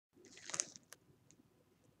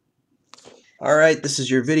Alright, this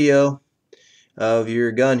is your video of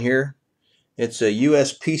your gun here. It's a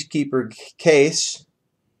US Peacekeeper case.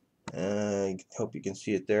 I hope you can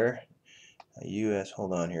see it there.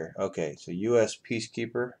 Hold on here. Okay, so US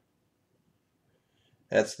Peacekeeper.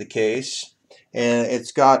 That's the case. And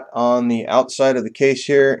it's got on the outside of the case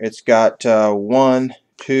here, it's got 1,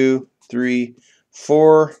 2, 3,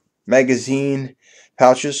 4 magazine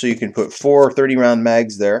pouches, so you can put 4 30-round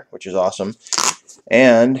mags there, which is awesome.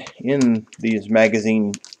 And in these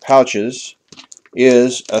magazine pouches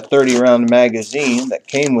is a 30-round magazine that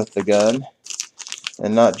came with the gun,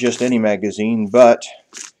 and not just any magazine, but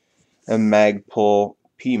a Magpul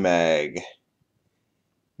PMag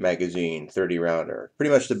magazine, 30-rounder.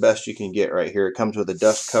 Pretty much the best you can get right here. It comes with a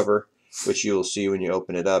dust cover, which you'll see when you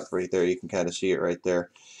open it up right there. You can kind of see it right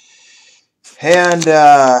there. And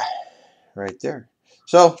right there.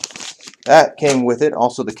 So that came with it.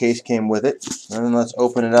 Also the case came with it. And then let's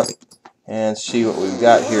open it up and see what we've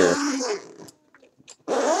got here.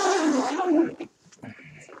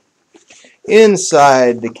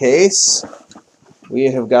 Inside the case, we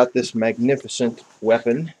have got this magnificent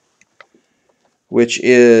weapon, which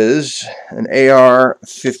is an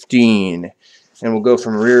AR-15. And we'll go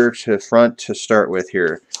from rear to front to start with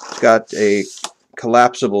here. It's got a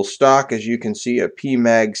collapsible stock, as you can see, a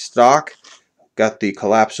PMag stock. Got the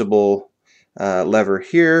collapsible lever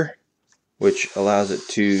here, which allows it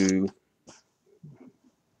to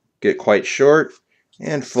get quite short,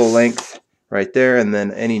 and full length right there, and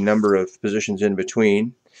then any number of positions in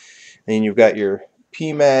between. And you've got your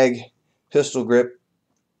PMag pistol grip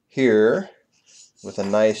here with a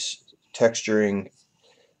nice texturing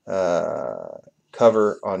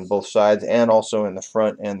cover on both sides, and also in the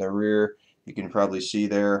front and the rear. You can probably see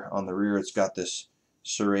there on the rear it's got this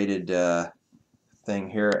serrated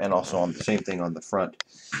thing here, and also on the same thing on the front.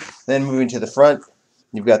 Then moving to the front,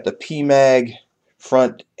 you've got the PMag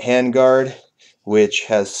front handguard, which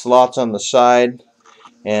has slots on the side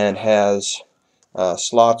and has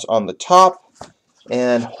slots on the top,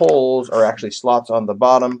 and holes, or actually slots on the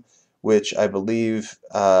bottom, which I believe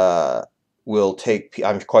will take,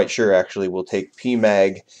 I'm quite sure actually, will take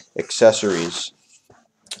PMag accessories.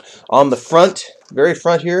 On the front, very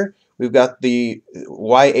front here, we've got the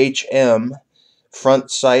YHM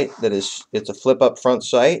front sight. It's a flip up front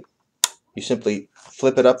sight. You simply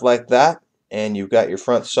flip it up like that, and you've got your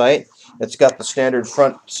front sight. It's got the standard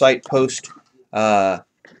front sight post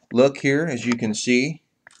look here, as you can see.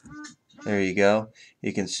 There you go.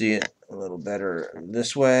 You can see it a little better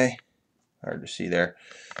this way. Hard to see there.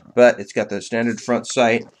 But it's got the standard front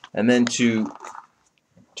sight, and then to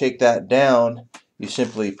take that down, you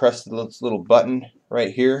simply press the little button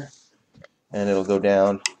right here, and it'll go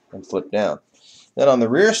down and flip down. Then on the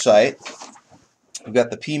rear sight, we've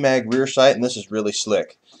got the PMag rear sight, and this is really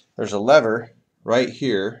slick. There's a lever right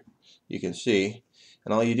here, you can see,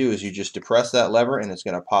 and all you do is you just depress that lever and it's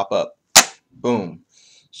going to pop up. Boom.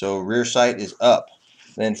 So rear sight is up.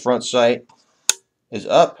 Then front sight is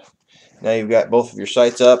up. Now you've got both of your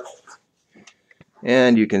sights up,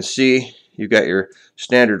 and you can see you've got your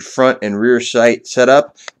standard front and rear sight set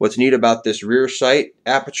up. What's neat about this rear sight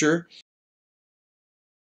aperture